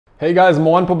Hey guys,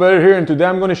 Moran Pober here, and today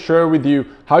I'm going to share with you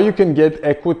how you can get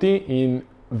equity in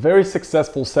very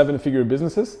successful 7-figure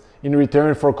businesses in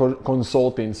return for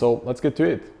consulting. So let's get to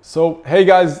it. So hey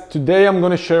guys, today I'm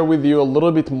going to share with you a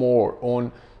little bit more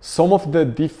on some of the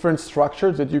different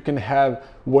structures that you can have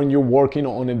when you're working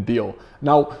on a deal.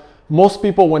 Now, most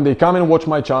people, when they come and watch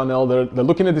my channel, they're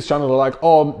looking at this channel, they're like,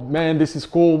 oh man, this is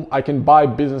cool, I can buy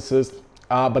businesses.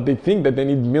 But they think that they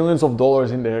need millions of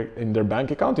dollars in their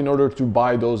bank account in order to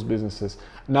buy those businesses.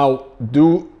 Now,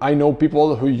 do I know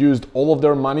people who used all of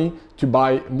their money to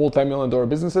buy multi-million-dollar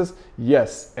businesses?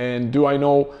 Yes. And do I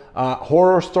know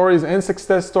horror stories and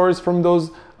success stories from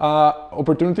those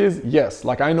opportunities? Yes.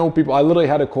 Like I know people, I literally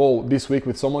had a call this week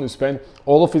with someone who spent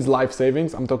all of his life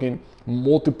savings, I'm talking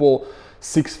multiple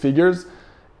 6 figures,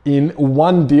 in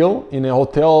one deal in a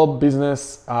hotel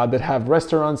business that have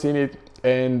restaurants in it.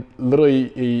 And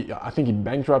literally, I think he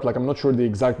bankrupt, like I'm not sure the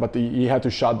exact, but he had to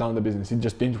shut down the business. It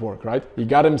just didn't work, right? He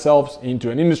got himself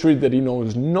into an industry that he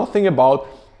knows nothing about,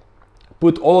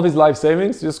 put all of his life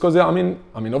savings just because, I mean,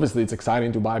 obviously it's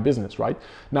exciting to buy a business, right?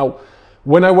 Now,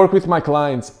 when I work with my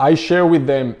clients, I share with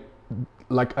them,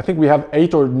 like I think we have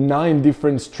 8 or 9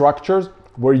 different structures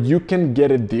where you can get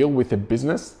a deal with a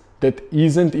business that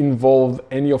isn't involved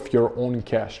any of your own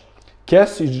cash.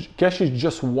 Cash is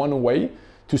just one way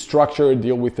to structure a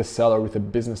deal with a seller, with a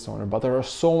business owner, but there are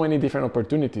so many different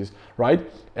opportunities, right?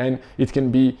 And it can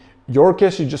be your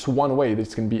cash is just one way.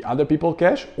 This can be other people's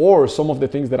cash, or some of the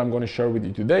things that I'm going to share with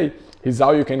you today is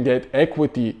how you can get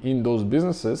equity in those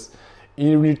businesses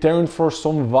in return for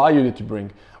some value that you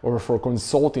bring, or for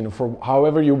consulting, or for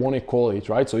however you want to call it,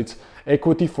 right? So it's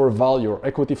equity for value or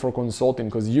equity for consulting,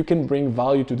 because you can bring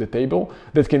value to the table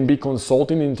that can be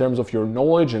consulting in terms of your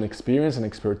knowledge and experience and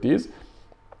expertise.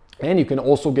 And you can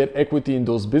also get equity in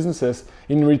those businesses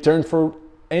in return for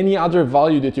any other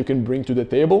value that you can bring to the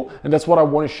table. And that's what I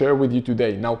want to share with you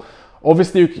today. Now,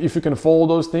 obviously, if you can follow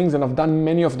those things, and I've done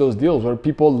many of those deals where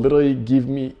people literally give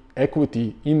me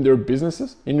equity in their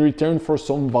businesses in return for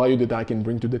some value that I can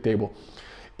bring to the table.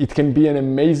 It can be an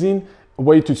amazing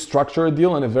way to structure a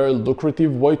deal and a very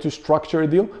lucrative way to structure a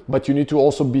deal, but you need to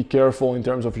also be careful in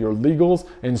terms of your legals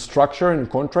and structure and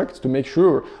contracts to make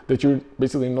sure that you're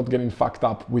basically not getting fucked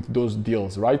up with those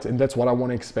deals, right? And that's what I want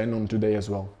to expand on today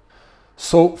as well.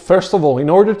 So first of all, in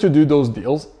order to do those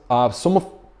deals,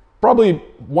 probably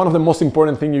one of the most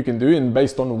important thing you can do, and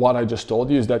based on what I just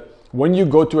told you, is that when you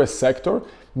go to a sector,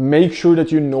 make sure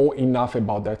that you know enough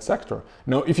about that sector.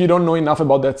 Now, if you don't know enough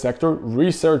about that sector,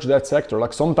 research that sector.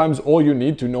 Like sometimes all you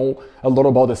need to know a lot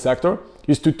about the sector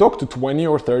is to talk to 20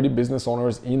 or 30 business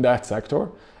owners in that sector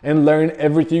and learn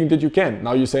everything that you can.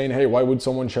 Now you're saying, hey, why would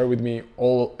someone share with me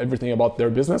everything about their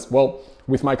business? Well,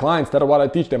 with my clients, that's what I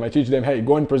teach them. I teach them, hey,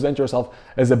 go and present yourself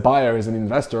as a buyer, as an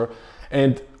investor.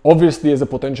 And obviously, as a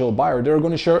potential buyer, they're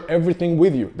going to share everything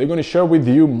with you. They're going to share with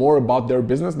you more about their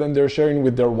business than they're sharing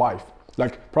with their wife.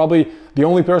 Like probably the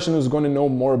only person who's going to know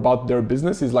more about their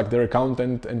business is like their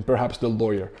accountant and perhaps the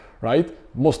lawyer, right?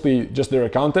 Mostly just their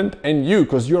accountant and you,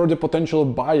 because you're the potential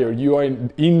buyer. You are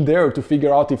in there to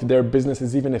figure out if their business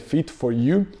is even a fit for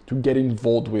you to get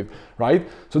involved with, right?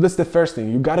 So that's the first thing.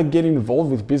 You got to get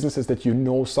involved with businesses that you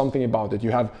know something about, that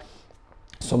you have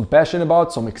some passion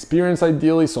about, some experience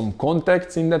ideally, some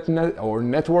contacts in that or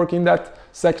network in that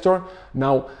sector.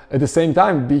 Now, at the same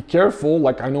time, be careful.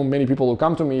 Like I know many people who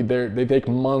come to me, they take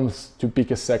months to pick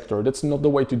a sector. That's not the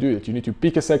way to do it. You need to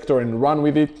pick a sector and run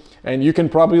with it. And you can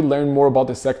probably learn more about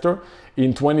the sector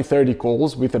in 20, 30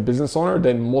 calls with a business owner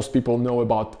than most people know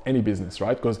about any business,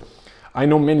 right? Because I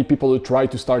know many people who try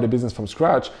to start a business from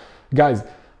scratch. Guys,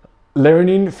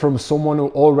 learning from someone who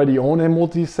already owns a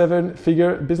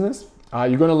multi-7-figure business,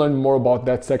 you're going to learn more about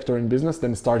that sector in business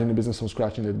than starting a business from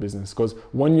scratch in that business. Because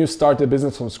when you start a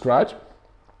business from scratch,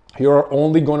 you're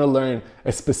only going to learn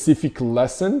a specific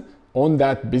lesson on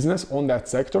that business, on that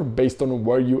sector, based on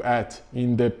where you at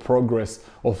in the progress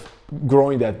of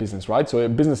growing that business, right? So a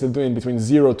business that's doing between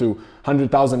 0 to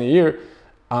 100,000 a year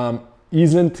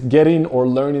isn't getting or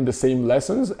learning the same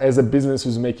lessons as a business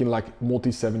who's making like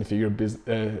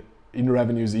multi-7-figure in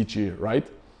revenues each year, right?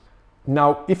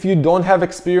 Now, if you don't have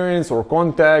experience or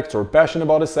contacts or passion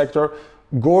about a sector,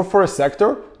 go for a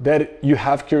sector that you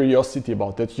have curiosity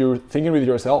about, that you're thinking with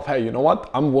yourself, hey, you know what?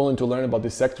 I'm willing to learn about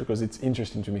this sector because it's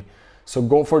interesting to me. So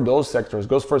go for those sectors.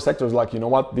 Go for sectors like, you know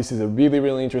what? This is a really,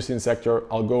 really interesting sector.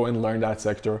 I'll go and learn that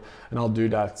sector and I'll do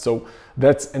that. So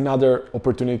that's another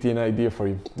opportunity and idea for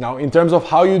you. Now, in terms of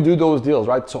how you do those deals,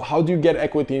 right? So how do you get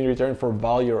equity in return for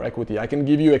value or equity? I can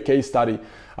give you a case study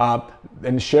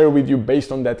and share with you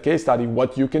based on that case study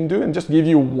what you can do and just give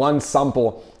you one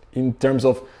sample in terms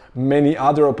of many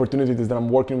other opportunities that I'm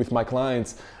working with my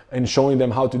clients and showing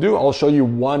them how to do, I'll show you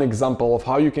one example of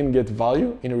how you can get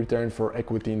value in return for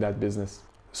equity in that business.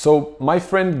 So my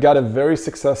friend got a very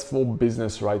successful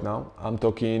business right now. I'm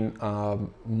talking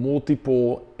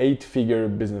multiple 8-figure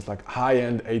business, like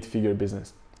high-end 8-figure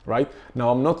business, right? Now,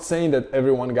 I'm not saying that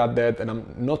everyone got that, and I'm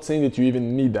not saying that you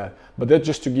even need that, but that's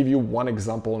just to give you one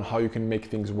example on how you can make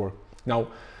things work. Now,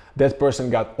 that person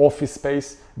got office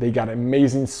space, they got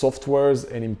amazing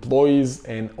softwares and employees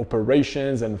and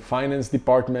operations and finance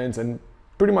departments and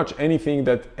pretty much anything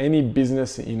that any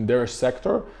business in their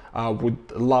sector would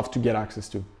love to get access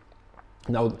to.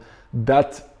 Now,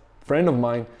 that friend of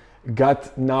mine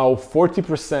got now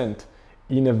 40%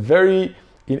 in a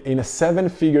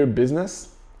 7-figure business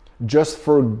just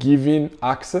for giving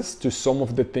access to some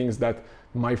of the things that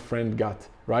my friend got,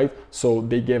 right? So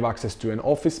they gave access to an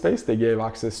office space, they gave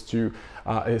access to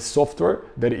a software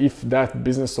that if that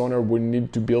business owner would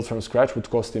need to build from scratch would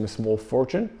cost him a small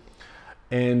fortune.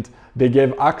 And they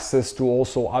gave access to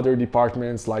also other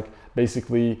departments, like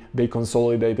basically they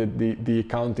consolidated the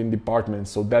accounting department.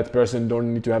 So that person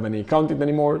don't need to have any accountant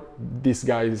anymore. This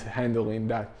guy is handling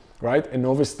that, right? And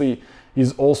obviously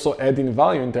he's also adding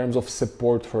value in terms of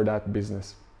support for that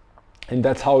business. And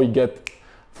that's how we get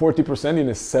 40% in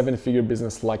a 7-figure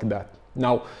business like that.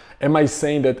 Now, am I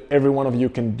saying that every one of you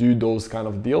can do those kind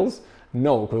of deals?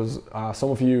 No, because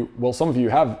some of you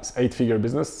have 8-figure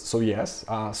business, so yes.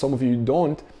 Some of you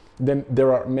don't. Then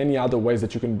there are many other ways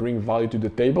that you can bring value to the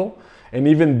table and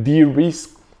even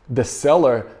de-risk the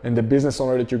seller and the business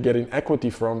owner that you're getting equity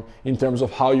from in terms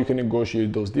of how you can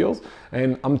negotiate those deals.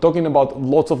 And I'm talking about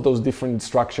lots of those different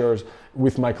structures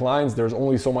with my clients. There's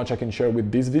only so much I can share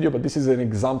with this video, but this is an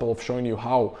example of showing you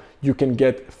how you can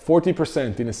get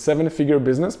 40% in a 7-figure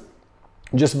business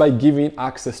just by giving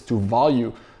access to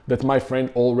value that my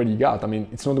friend already got. I mean,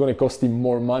 it's not going to cost him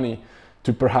more money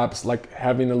to perhaps like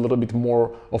having a little bit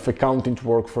more of accounting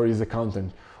work for his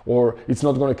accountant, or it's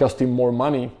not going to cost him more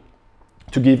money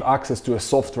to give access to a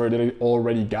software that he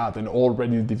already got and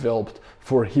already developed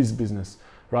for his business,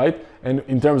 right? And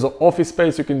in terms of office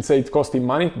space, you can say it cost him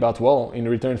money, but well, in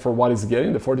return for what he's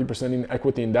getting, the 40% in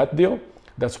equity in that deal,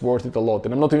 that's worth it a lot.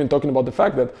 And I'm not even talking about the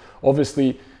fact that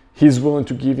obviously he's willing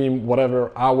to give him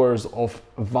whatever hours of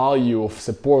value, of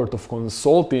support, of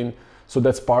consulting. So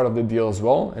that's part of the deal as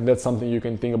well. And that's something you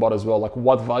can think about as well, like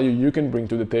what value you can bring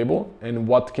to the table and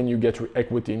what can you get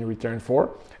equity in return for.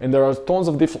 And there are tons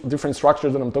of different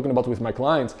structures that I'm talking about with my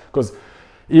clients, because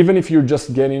even if you're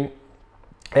just getting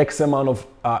X amount of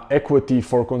equity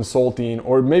for consulting,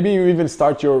 or maybe you even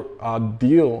start your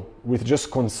deal with just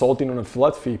consulting on a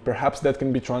flat fee, perhaps that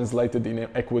can be translated in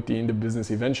equity in the business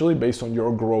eventually based on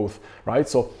your growth, right?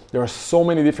 So there are so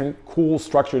many different cool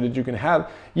structures that you can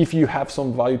have if you have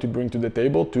some value to bring to the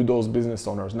table to those business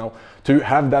owners. Now, to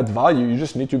have that value, you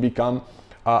just need to become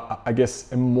I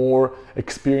guess a more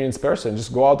experienced person.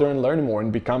 Just go out there and learn more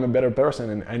and become a better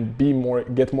person and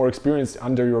get more experience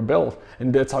under your belt.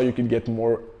 And that's how you can get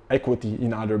more equity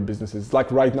in other businesses.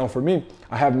 Like right now for me,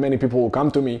 I have many people who come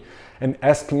to me and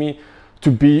ask me to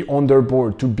be on their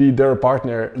board, to be their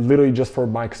partner, literally just for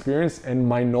my experience and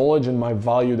my knowledge and my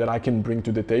value that I can bring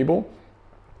to the table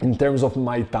in terms of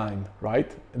my time,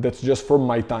 right? That's just for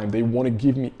my time. They want to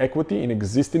give me equity in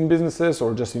existing businesses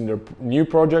or just in their new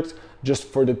projects, just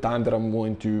for the time that I'm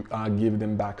willing to give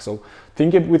them back. So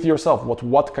think it with yourself,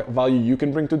 what value you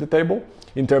can bring to the table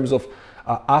in terms of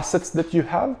assets that you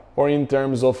have, or in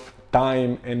terms of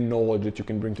time and knowledge that you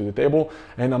can bring to the table.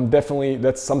 And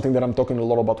that's something that I'm talking a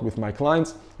lot about with my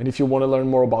clients. And if you want to learn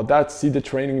more about that, see the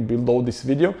training below this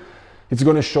video. It's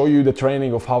going to show you the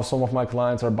training of how some of my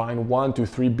clients are buying 1 to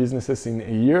 3 businesses in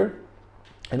a year,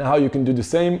 and how you can do the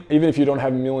same even if you don't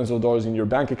have millions of dollars in your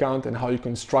bank account, and how you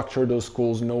can structure those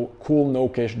cool no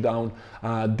cash down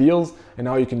deals, and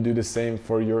how you can do the same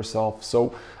for yourself.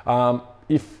 So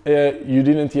if you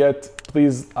didn't yet,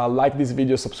 please like this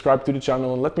video, subscribe to the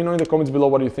channel, and let me know in the comments below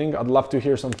what you think. I'd love to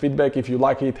hear some feedback, if you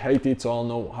like it, hate it, so I'll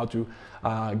know how to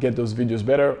get those videos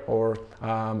better, or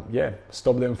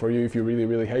stop them for you if you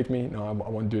really hate me. No, I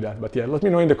won't do that. But yeah, let me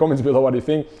know in the comments below what you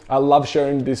think. I love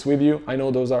sharing this with you. I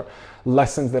know those are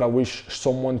lessons that I wish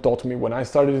someone taught me when I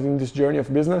started in this journey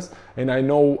of business, and I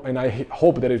know and I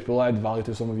hope that it will add value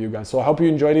to some of you guys. So I hope you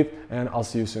enjoyed it, and I'll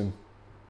see you soon.